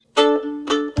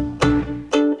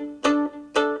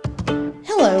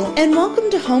and welcome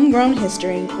to Homegrown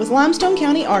History with Limestone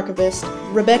County Archivist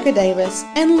Rebecca Davis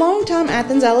and longtime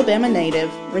Athens, Alabama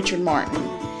native Richard Martin.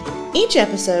 Each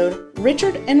episode,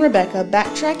 Richard and Rebecca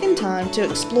backtrack in time to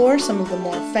explore some of the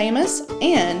more famous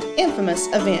and infamous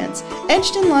events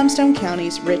etched in Limestone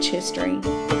County's rich history.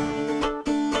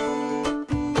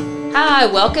 Hi,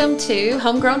 welcome to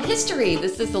Homegrown History.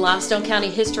 This is the Limestone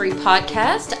County History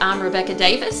Podcast. I'm Rebecca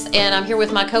Davis, and I'm here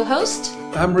with my co-host.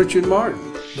 I'm Richard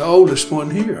Martin, the oldest one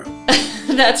here.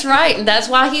 That's right, and that's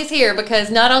why he's here,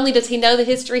 because not only does he know the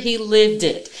history, he lived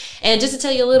it. And just to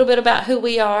tell you a little bit about who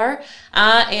we are,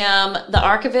 I am the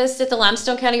archivist at the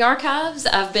Limestone County Archives.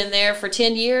 I've been there for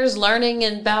 10 years learning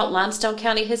about Limestone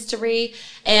County history.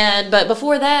 But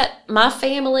before that, my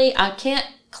family, I can't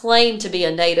claim to be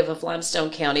a native of Limestone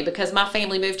County because my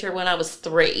family moved here when I was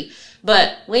 3.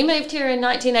 But we moved here in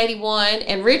 1981,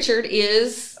 and Richard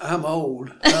is... I'm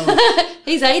old.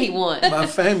 He's 81. My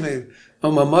family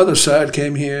on my mother's side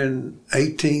came here in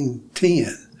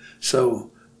 1810, so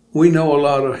we know a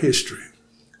lot of history.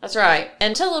 That's right.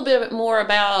 And tell a little bit more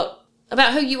about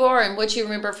who you are and what you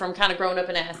remember from kind of growing up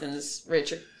in Athens,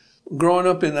 Richard. Growing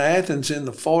up in Athens in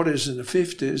the 40s and the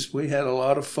 50s, we had a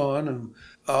lot of fun, and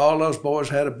all those boys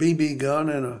had a BB gun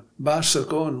and a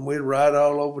bicycle, and we'd ride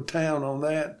all over town on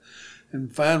that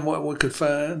and find what we could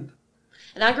find.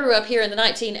 And I grew up here in the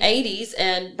 1980s,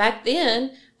 and back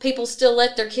then, people still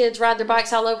let their kids ride their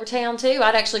bikes all over town, too.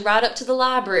 I'd actually ride up to the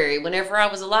library whenever I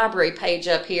was a library page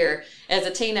up here as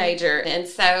a teenager. And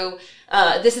so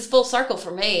this is full circle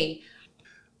for me.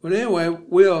 But anyway,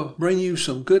 we'll bring you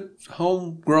some good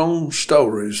homegrown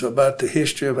stories about the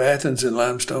history of Athens and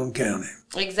Limestone County.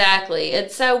 Exactly. And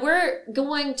so we're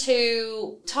going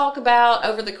to talk about,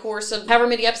 over the course of however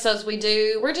many episodes we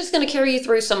do, we're just going to carry you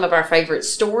through some of our favorite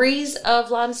stories of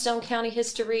Limestone County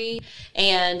history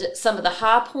and some of the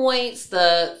high points,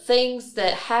 the things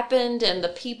that happened and the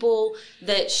people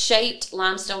that shaped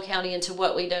Limestone County into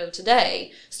what we know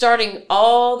today, starting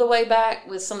all the way back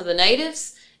with some of the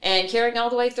natives and carrying all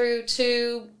the way through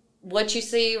to what you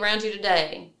see around you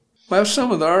today. Well,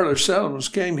 some of the early settlements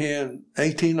came here in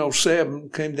 1807,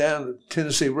 came down the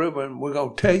Tennessee River, and we're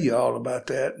going to tell you all about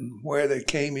that and where they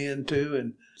came into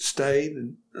and stayed.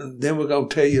 And then we're going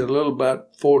to tell you a little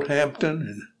about Fort Hampton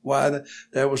and why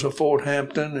there was a Fort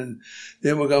Hampton. And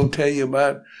then we're going to tell you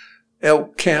about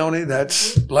Elk County,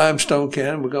 that's Limestone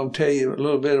County. We're going to tell you a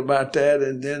little bit about that,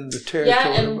 and then the territory.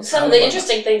 Yeah, and some of the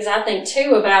interesting things I think,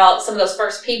 too, about some of those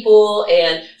first people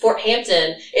and Fort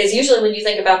Hampton is usually when you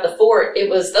think about the fort,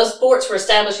 it was those forts were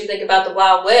established, you think about the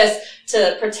Wild West,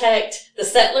 to protect the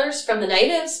settlers from the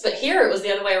natives, but here it was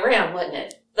the other way around, wasn't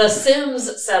it? The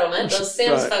Sims settlement, those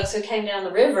Sims folks who came down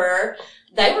the river,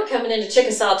 they were coming into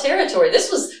Chickasaw territory. They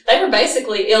were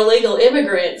basically illegal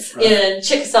immigrants in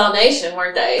Chickasaw Nation,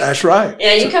 weren't they? That's right.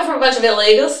 Yeah, you come from a bunch of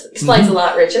illegals. Explains a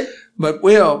lot, Richard. But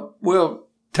we'll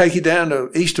take you down to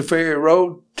Easter Ferry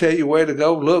Road, tell you where to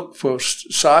go look for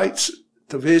sites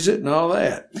to visit and all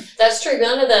that. That's true.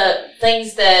 One of the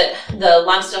things that the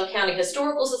Limestone County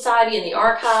Historical Society and the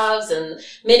archives and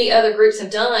many other groups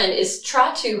have done is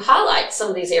try to highlight some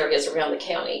of these areas around the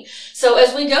county. So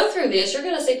as we go through this, you're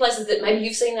going to see places that maybe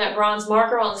you've seen that bronze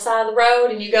marker on the side of the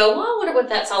road and you go, well, I wonder what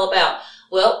that's all about.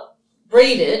 Well,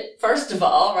 read it, first of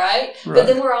all, right? But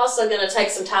then we're also going to take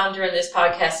some time during this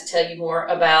podcast to tell you more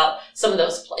about some of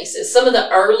those places. Some of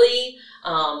the early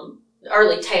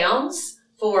towns.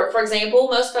 For example,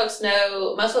 most folks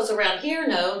around here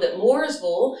know that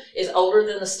Mooresville is older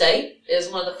than the state,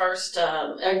 is one of the first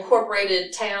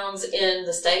incorporated towns in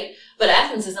the state. But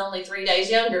Athens is only 3 days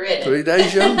younger, isn't it? 3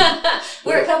 days younger.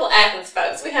 We're a couple of Athens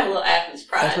folks. We have a little Athens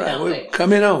pride, That's right. don't we? We're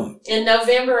coming on. In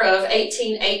November of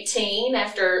 1818,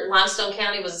 after Limestone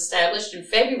County was established in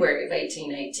February of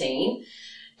 1818,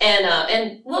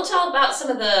 and we'll talk about some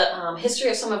of the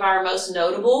history of some of our most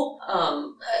notable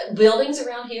buildings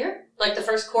around here, like the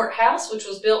first courthouse, which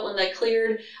was built when they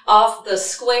cleared off the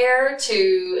square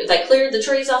they cleared the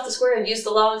trees off the square and used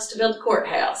the logs to build the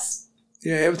courthouse.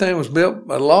 Yeah, everything was built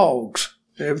by logs.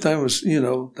 Everything was,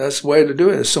 that's the way to do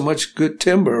it. There's so much good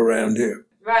timber around here.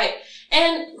 Right.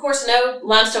 And, of course, no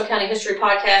Limestone County History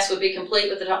podcast would be complete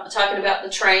with talking about the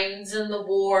trains and the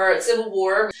Civil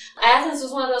War. Athens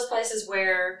was one of those places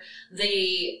where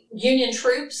the Union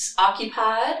troops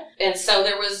occupied, and so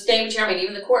there was damage here. I mean,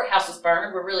 even the courthouse was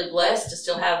burned. We're really blessed to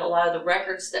still have a lot of the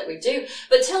records that we do.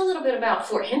 But tell a little bit about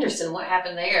Fort Henderson, what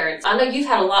happened there. I know you've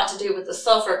had a lot to do with the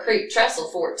Sulphur Creek Trestle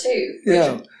Fort, too.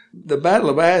 Yeah. The Battle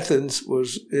of Athens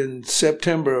was in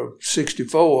September of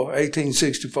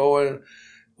 1864.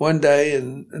 One day,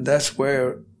 and that's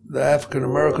where the African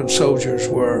American soldiers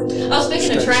were. Oh,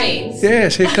 speaking of trains.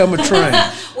 Yes, here come a train.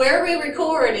 Where we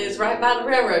record is right by the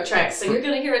railroad tracks, so you're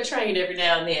going to hear a train every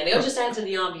now and then. It'll just add to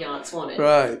the ambiance, won't it?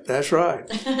 Right, that's right.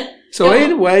 So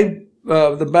anyway,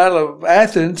 the Battle of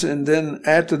Athens, and then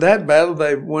after that battle,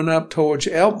 they went up towards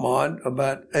Elkmont,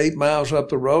 about 8 miles up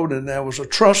the road, and there was a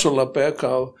trestle up there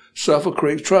called Suffolk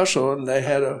Creek Trestle, and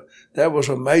that was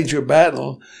a major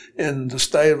battle in the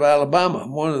state of Alabama,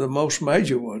 one of the most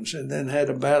major ones, and then had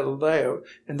a battle there,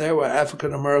 and there were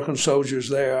African American soldiers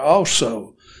there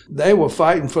also. They were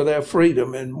fighting for their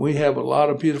freedom, and we have a lot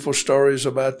of beautiful stories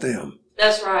about them.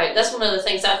 That's right. That's one of the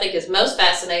things I think is most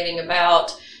fascinating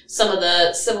about some of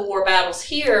the Civil War battles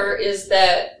here is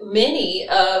that many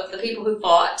of the people who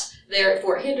fought there at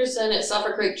Fort Henderson, at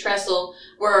Suffolk Creek Trestle,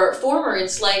 were former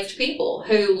enslaved people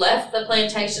who left the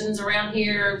plantations around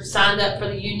here, signed up for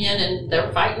the Union, and they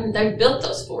were fighting. They built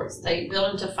those forts. They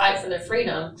built them to fight for their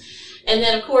freedom. And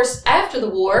then, of course, after the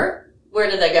war,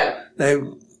 where did they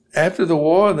go? After the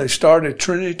war, they started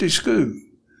Trinity School.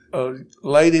 A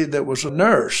lady that was a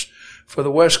nurse for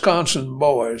the Wisconsin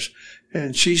boys,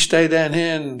 and she stayed down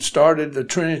here and started the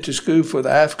Trinity School for the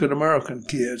African-American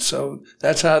kids. So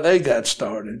that's how they got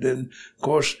started. And, of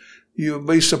course, you'll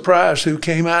be surprised who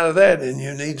came out of that, and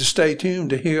you need to stay tuned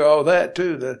to hear all that,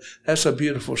 too. That's a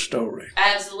beautiful story.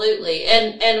 Absolutely.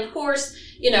 And of course,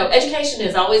 education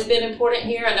has always been important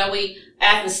here. I know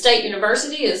Athens State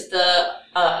University is the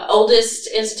oldest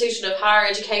institution of higher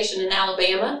education in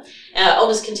Alabama,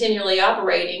 oldest continually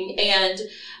operating. And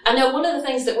I know one of the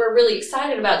things that we're really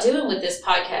excited about doing with this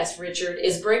podcast, Richard,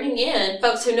 is bringing in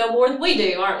folks who know more than we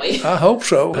do, aren't we? I hope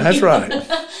so. That's right.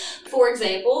 For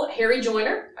example, Harry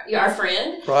Joyner, our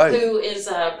friend, right, who is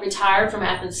retired from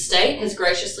Athens State, has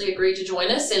graciously agreed to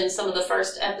join us in some of the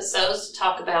first episodes to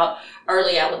talk about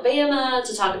early Alabama,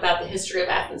 to talk about the history of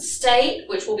Athens State,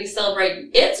 which will be celebrating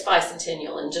its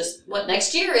bicentennial in just,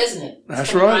 next year, isn't it?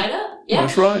 That's right. Right up. Yeah.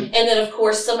 That's right. And then, of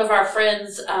course, some of our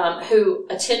friends who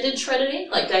attended Trinity,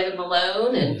 like David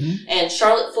Malone and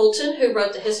Charlotte Fulton, who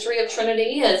wrote the history of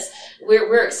Trinity,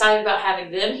 we're excited about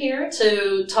having them here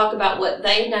to talk about what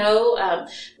they know.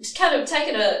 Just kind of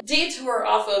taking a detour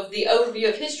off of the overview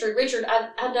of history. Richard,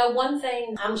 I know one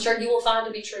thing I'm sure you will find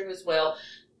to be true as well.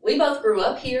 We both grew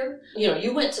up here.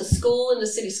 You went to school in the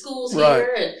city schools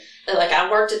here, and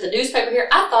I worked at the newspaper here.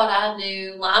 I thought I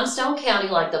knew Limestone County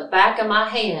like the back of my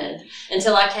hand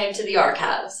until I came to the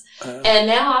archives. And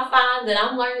now I find that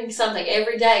I'm learning something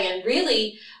every day. And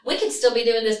really, we could still be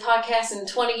doing this podcast in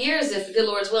 20 years if the good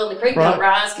Lord's will and the creek don't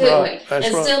rise, couldn't we? That's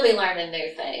and right. Still be learning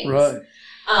new things. Right.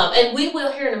 And we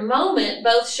will here in a moment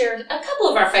both share a couple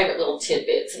of our favorite little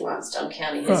tidbits in Limestone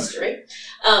County history.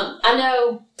 I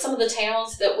know some of the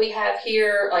towns that we have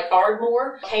here, like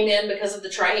Ardmore, came in because of the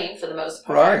train for the most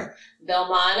part. Right.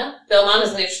 Belmina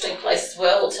is an interesting place as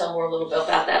well. We'll tell more a little bit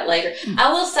about that later.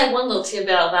 I will say one little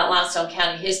tidbit about Limestone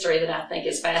County history that I think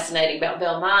is fascinating about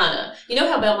Belmina. You know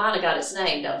how Belmina got its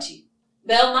name, don't you?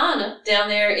 Belmina, down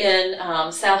there in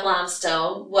South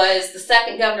Limestone, was the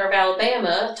second governor of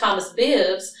Alabama, Thomas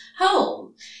Bibbs'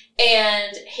 home.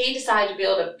 And he decided to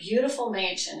build a beautiful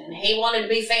mansion, and he wanted to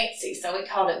be fancy, so he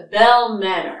called it Belle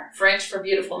Manor, French for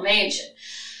beautiful mansion.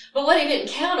 But what he didn't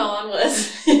count on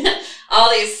was all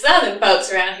these southern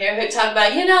folks around here who talk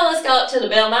about, let's go up to the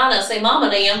Belmina and see Mama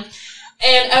them.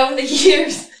 And over the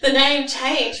years, the name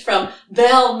changed from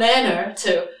Belle Manor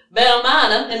to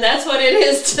Belmina, and that's what it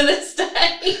is to this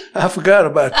day. I forgot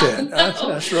about that.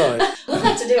 That's right. We'll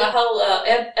have to do a whole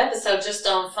episode just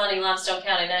on funny Limestone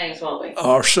County names, won't we?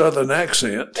 Our southern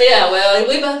accent. Yeah, well,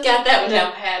 we both got that one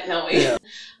down pat, don't we? Yeah.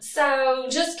 So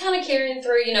just kind of carrying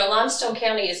through, Limestone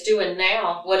County is doing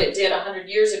now what it did 100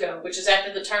 years ago, which is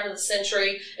after the turn of the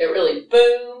century, it really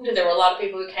boomed. There were a lot of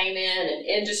people who came in and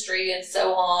industry and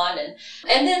so on.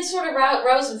 And then sort of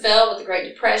rose and fell with the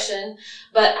Great Depression.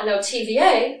 But I know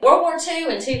TVA, World War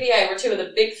II and TVA were two of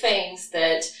the big things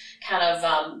that kind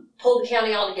of pulled the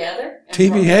county all together.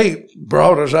 TVA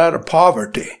brought us out of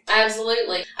poverty.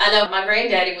 Absolutely. I know my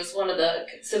granddaddy was one of the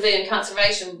Civilian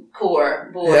Conservation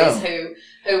Corps boys who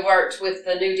worked with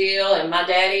the New Deal, and my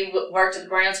daddy worked at the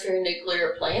Browns Ferry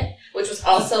nuclear plant, which was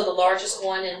also the largest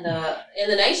one in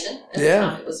the nation at the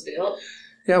time it was built.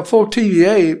 Yeah, before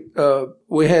TVA,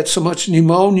 we had so much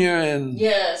pneumonia and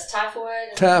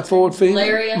typhoid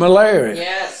fever, malaria.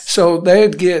 Yes. So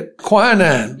they'd get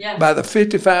quinine by the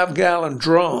 55-gallon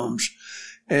drums,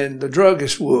 and the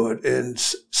druggist would, and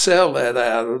sell that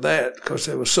out of that because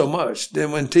there was so much.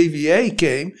 Then when TVA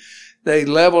came, they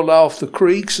leveled off the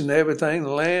creeks and everything, the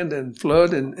land and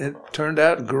flood, and it turned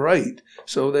out great.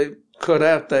 So they cut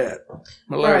out that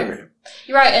malaria. Right.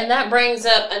 You're right, and that brings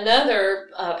up another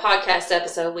podcast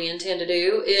episode we intend to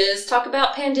do is talk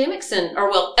about epidemics in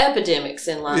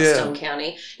Limestone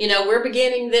County. You know, we're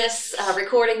beginning this,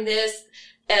 recording this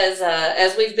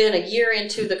as we've been a year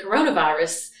into the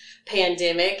coronavirus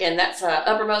pandemic, and that's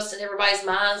uppermost in everybody's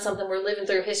mind, something we're living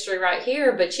through history right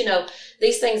here. But you know,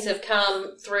 these things have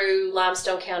come through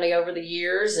Limestone County over the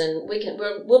years, and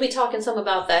we'll be talking some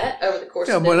about that over the course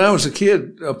of when I was a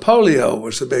kid, polio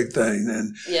was the big thing,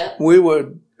 and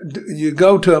you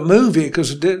go to a movie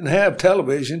because it didn't have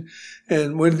television,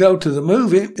 and we'd go to the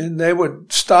movie, and they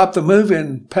would stop the movie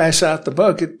and pass out the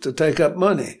bucket to take up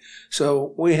money.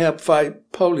 So we helped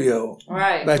fight polio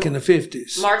back in the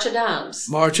 50s. March of Dimes.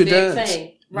 March of Dimes. Big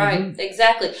thing. Right,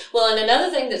 exactly. Well, and another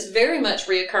thing that's very much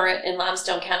reoccurrent in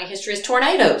Limestone County history is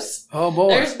tornadoes. Oh,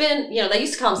 boy. There's been, they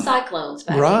used to call them cyclones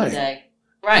back in the day.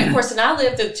 Right. Of course, and I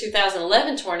lived through the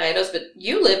 2011 tornadoes, but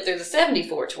you lived through the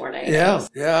 74 tornadoes.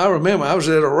 Yeah, I remember. I was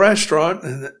at a restaurant,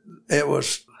 and it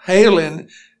was hailing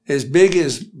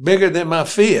bigger than my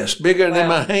fist, bigger than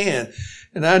my hand.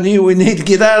 And I knew we need to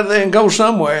get out of there and go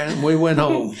somewhere, and we went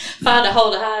home. Find a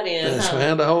hole to hide in.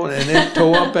 Found a hole, and it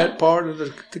tore up that part of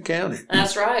the county.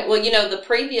 That's right. Well, the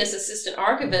previous assistant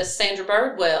archivist, Sandra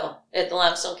Birdwell at the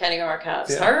Limestone County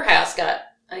Archives, her house got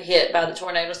hit by the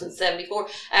tornadoes in 74,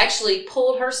 actually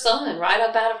pulled her son right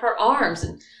up out of her arms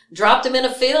and dropped him in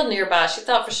a field nearby. She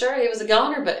thought for sure he was a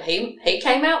goner, but he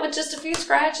came out with just a few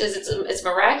scratches. It's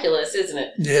miraculous, isn't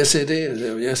it? Yes, it is.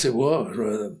 Yes, it was,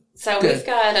 rather. So we've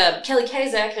got Kelly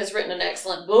Kazak has written an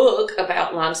excellent book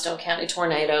about Limestone County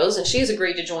tornadoes, and she's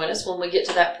agreed to join us when we get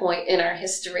to that point in our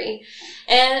history.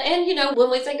 And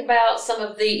when we think about some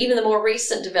of even the more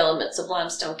recent developments of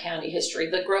Limestone County history,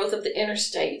 the growth of the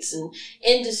interstates and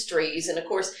industries, and of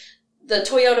course the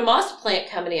Toyota Mazda plant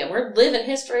coming in. We're living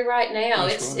history right now.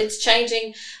 It's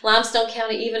changing Limestone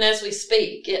County even as we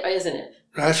speak, isn't it?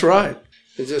 That's right.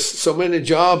 There's just so many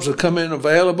jobs are coming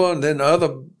available, and then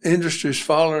other industries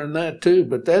following that too.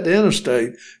 But that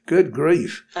interstate, good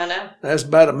grief. I know. That's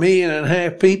about 1.5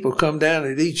 million people come down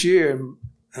it each year. And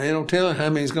I ain't no telling how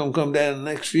many's going to come down in the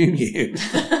next few years.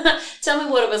 Tell me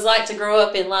what it was like to grow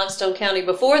up in Limestone County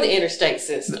before the interstate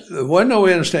system. There wasn't no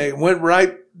interstate. It went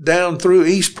right down through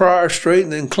East Pryor Street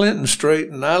and then Clinton Street,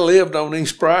 and I lived on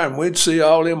East Pryor, and we'd see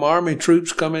all them Army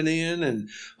troops coming in and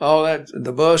all that,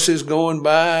 the buses going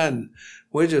by, and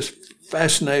we're just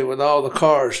fascinated with all the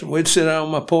cars. And we'd sit out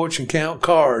on my porch and count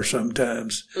cars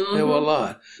sometimes. Mm-hmm. There were a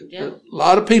lot. Yeah. A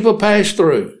lot of people passed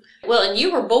through. Well, and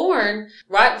you were born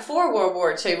right before World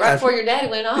War II, before your daddy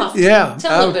went off. Yeah.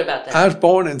 Tell a little bit about that. I was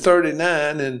born in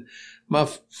 1939, and my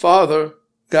father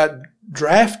got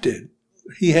drafted.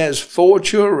 He has 4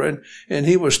 children, and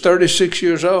he was 36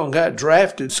 years old and got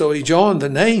drafted. So he joined the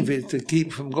Navy to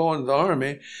keep from going to the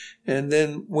Army. And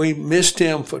then we missed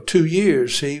him for 2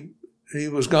 years. He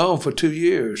was gone for 2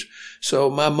 years. So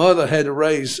my mother had to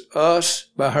raise us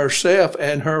by herself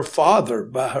and her father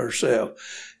by herself.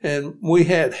 And we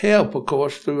had help, of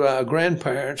course, through our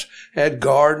grandparents, had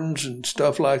gardens and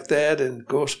stuff like that. And, of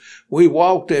course, we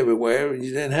walked everywhere.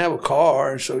 You didn't have a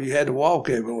car, so you had to walk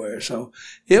everywhere. So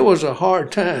it was a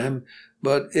hard time,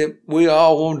 but we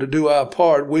all wanted to do our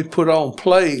part. We put on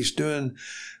plays during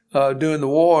the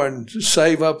war and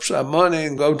save up some money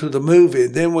and go to the movie.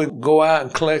 Then we'd go out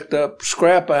and collect up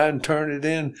scrap iron and turn it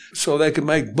in so they could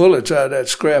make bullets out of that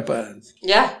scrap iron.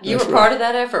 Yeah, you were part of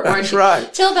that effort, weren't you? That's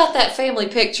right. Tell about that family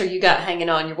picture you got hanging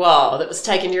on your wall that was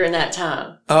taken during that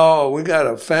time. Oh, we got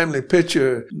a family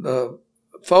picture. The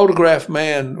photograph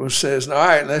man says, all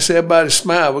right, let's everybody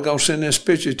smile. We're going to send this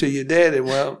picture to your daddy.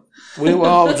 Well, we were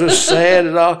all just sad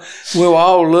and all. We were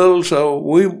all little, so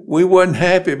we wasn't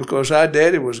happy because our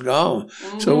daddy was gone.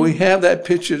 Mm-hmm. So we have that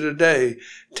picture today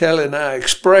telling our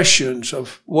expressions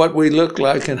of what we looked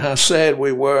like and how sad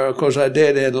we were because our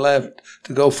daddy had left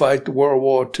to go fight the World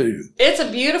War II. It's a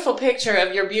beautiful picture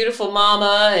of your beautiful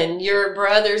mama and your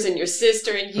brothers and your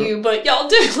sister and you, but y'all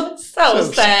do look so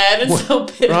sad and so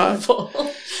pitiful.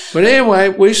 Right. But anyway,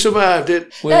 we survived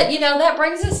it. That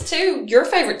brings us to your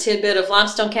favorite tidbit of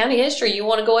Limestone County history. You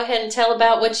want to go ahead and tell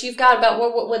about what you've got about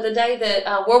the day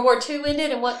that World War II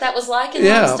ended and what that was like in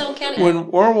Limestone County? When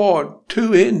World War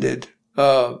II ended,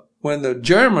 when the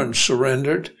Germans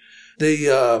surrendered,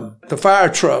 the fire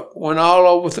truck went all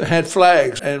over, had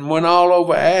flags, and went all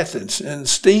over Athens. And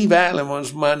Steve Allen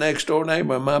was my next door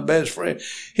neighbor, my best friend.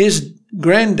 His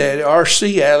granddaddy,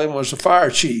 R.C. Allen, was the fire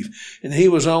chief, and he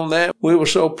was on that. We were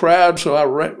so proud, so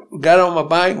I got on my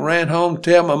bike and ran home to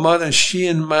tell my mother, and she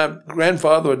and my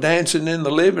grandfather were dancing in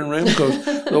the living room because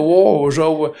the war was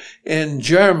over in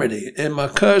Germany. And my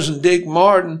cousin Dick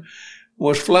Martin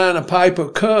was flying a Piper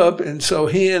Cub, and so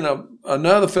he and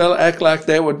another fella act like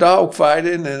they were dog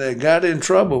fighting, and they got in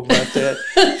trouble about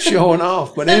that, showing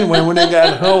off. But anyway, when they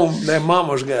got home, their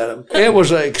mamas got them. It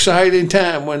was an exciting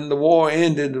time when the war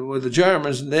ended with the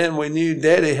Germans, and then we knew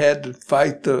Daddy had to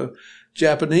fight the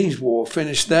Japanese War,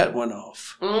 finish that one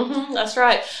off. That's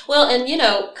right. Well, and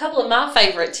a couple of my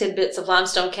favorite tidbits of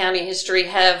Limestone County history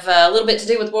have a little bit to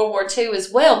do with World War II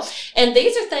as well. And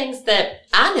these are things that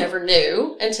I never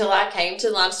knew until I came to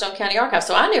the Limestone County Archive.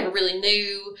 So I never really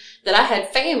knew that I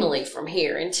had family from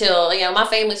here until, my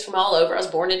family's from all over. I was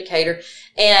born in Decatur,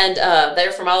 and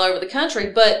they're from all over the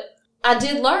country. But I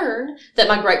did learn that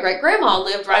my great-great-grandma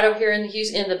lived right over here in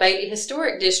the Beatty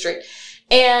Historic District.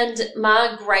 And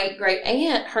my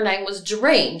great-great-aunt, her name was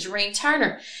Jareen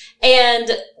Turner. And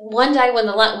one day when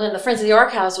the Friends of the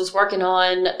Archives was working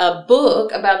on a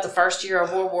book about the first year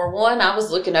of World War I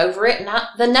was looking over it, and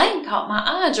the name caught my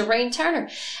eye, Jareen Turner.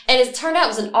 And it turned out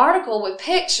it was an article with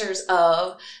pictures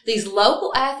of these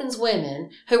local Athens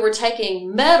women who were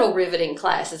taking metal riveting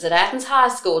classes at Athens High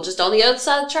School, just on the other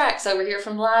side of the tracks over here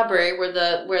from the library where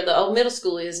the old middle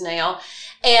school is now.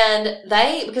 And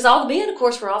because all the men, of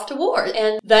course, were off to war,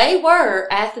 and they were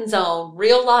Athens' own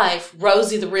real life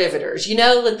Rosie the Riveters.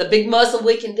 With the big muscle,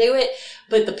 we can do it.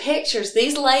 But the pictures,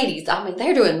 these ladies,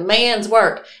 they're doing man's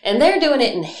work, and they're doing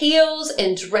it in heels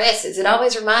and dresses. It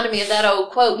always reminded me of that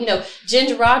old quote,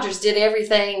 Ginger Rogers did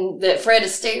everything that Fred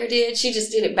Astaire did. She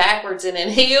just did it backwards and in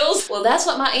heels. Well, that's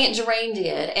what my Aunt Jareen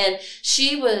did. And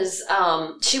she was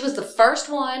the first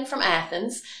one from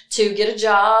Athens to get a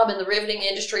job in the riveting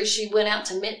industry. She went out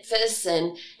to Memphis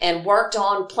and worked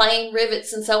on plane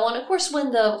rivets and so on. Of course,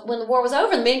 when the war was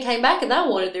over, the men came back and they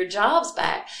wanted their jobs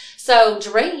back. So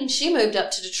Jareen, she moved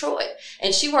up to Detroit,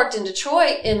 and she worked in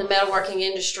Detroit in the metalworking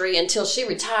industry until she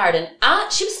retired. And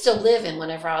she was still living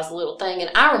whenever I was a little thing. And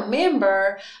I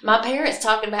remember my parents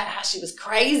talking about how she was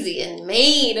crazy and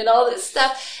mean and all this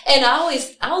stuff. And I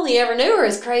only ever knew her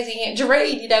as Crazy Aunt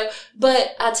Jareen,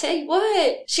 But I tell you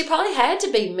what, she probably had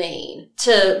to be mean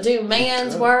to do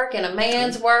man's work in a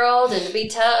man's world and to be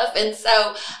tough. And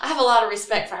so I have a lot of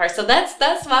respect for her. So that's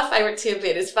my favorite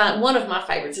tidbit. It's one of my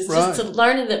favorites. It's just to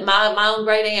learning that my own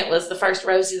great aunt was the first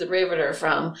Rosie the Riveter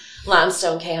from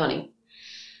Limestone County.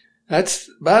 That's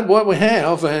about what we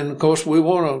have. And, of course, we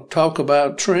want to talk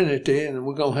about Trinity, and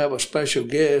we're going to have a special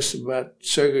guest about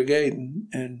segregating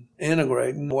and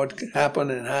integrating what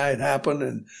happened and how it happened.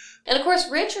 And of course,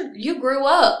 Richard, you grew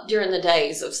up during the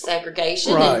days of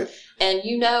segregation. Right. And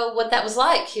you know what that was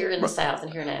like here in the South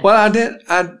and here now. Well, I did.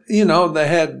 They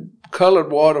had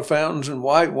colored water fountains and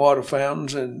white water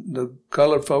fountains, and the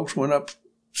colored folks went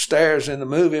upstairs in the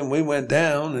movie, and we went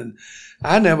down, and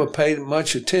I never paid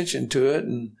much attention to it,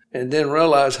 and didn't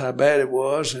realize how bad it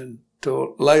was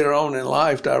until later on in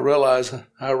life I realized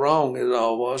how wrong it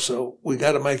all was. So we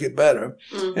got to make it better,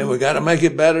 and we got to make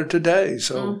it better today.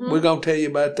 So we're going to tell you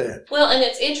about that. Well, and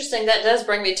it's interesting. That does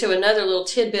bring me to another little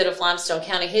tidbit of Limestone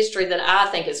County history that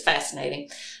I think is fascinating.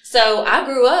 So I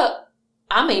grew up,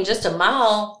 just a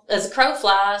mile as a crow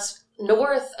flies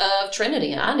north of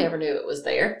Trinity, and I never knew it was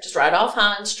there, just right off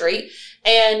Hines Street.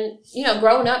 And,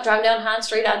 growing up, driving down Hines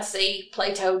Street, I'd see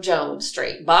Plato Jones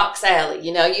Street, Box Alley.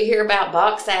 You hear about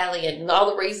Box Alley and all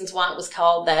the reasons why it was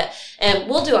called that. And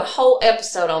we'll do a whole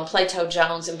episode on Plato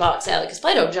Jones and Box Alley, because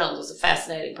Plato Jones was a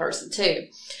fascinating person too.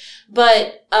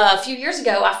 But a few years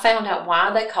ago, I found out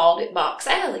why they called it Box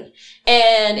Alley.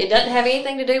 And it doesn't have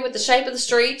anything to do with the shape of the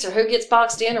streets or who gets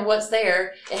boxed in or what's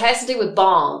there. It has to do with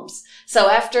bombs. So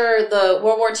after the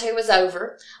World War II was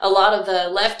over, a lot of the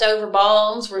leftover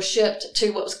bombs were shipped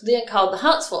to what was then called the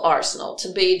Huntsville Arsenal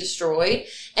to be destroyed.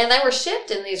 And they were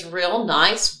shipped in these real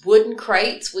nice wooden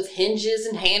crates with hinges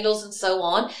and handles and so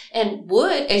on. And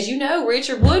wood, as you know,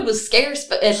 Richard, wood was scarce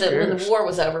when the war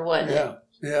was over, wasn't it?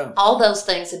 Yeah. All those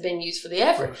things had been used for the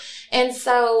effort. Right. And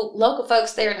so local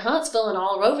folks there in Huntsville and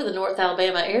all over the North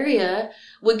Alabama area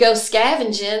would go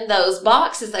scavenging those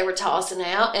boxes they were tossing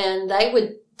out, and they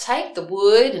would take the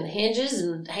wood and hinges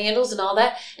and handles and all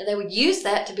that, and they would use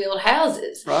that to build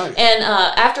houses. Right. And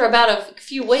after about a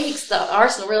few weeks, the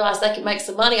arsenal realized they could make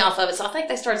some money off of it. So I think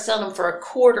they started selling them for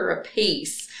 $0.25 a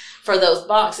piece for those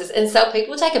boxes. And so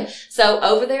people would take them. So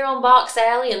over there on Box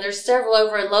Alley, and there's several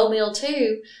over in Low Mill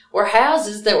too, were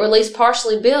houses that were at least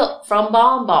partially built from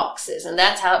bomb boxes. And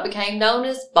that's how it became known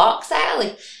as Box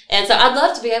Alley. And so I'd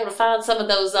love to be able to find some of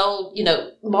those old,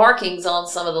 markings on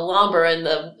some of the lumber in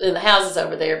the houses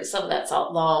over there, but some of that's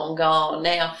all long gone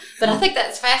now. But I think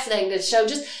that's fascinating to show.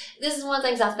 Just this is one of the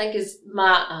things I think is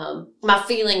my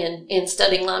feeling in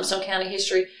studying Limestone County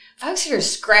history. Folks here are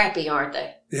scrappy, aren't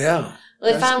they? Yeah.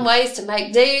 They find ways to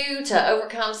make do, to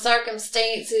overcome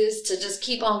circumstances, to just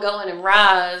keep on going and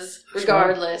rise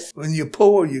regardless. When you're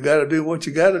poor, you got to do what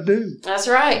you got to do. That's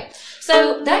right.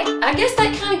 So I guess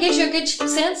that kind of gives you a good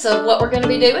sense of what we're going to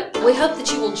be doing. We hope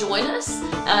that you will join us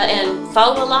and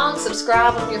follow along,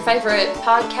 subscribe on your favorite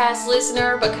podcast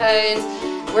listener, because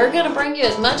we're going to bring you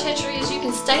as much history as you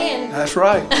can stand. That's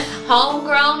right.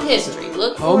 Homegrown history.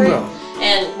 Look for it.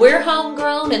 And we're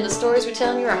homegrown, and the stories we're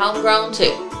telling you are homegrown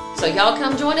too. So y'all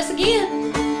come join us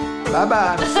again.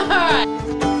 Bye-bye. All right.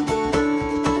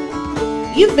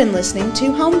 You've been listening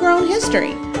to Homegrown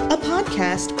History, a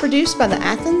podcast produced by the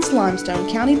Athens Limestone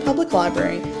County Public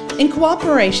Library in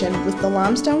cooperation with the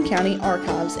Limestone County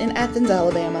Archives in Athens,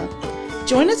 Alabama.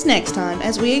 Join us next time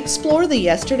as we explore the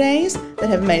yesterdays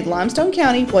that have made Limestone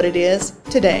County what it is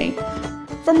today.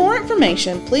 For more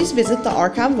information, please visit the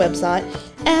archive website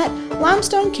at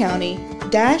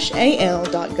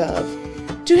limestonecounty-al.gov.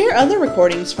 To hear other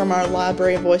recordings from our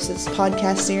Library of Voices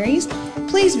podcast series,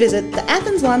 please visit the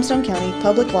Athens Limestone County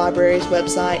Public Library's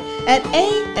website at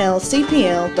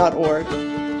alcpl.org.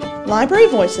 Library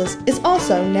Voices is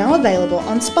also now available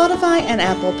on Spotify and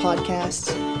Apple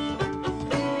Podcasts.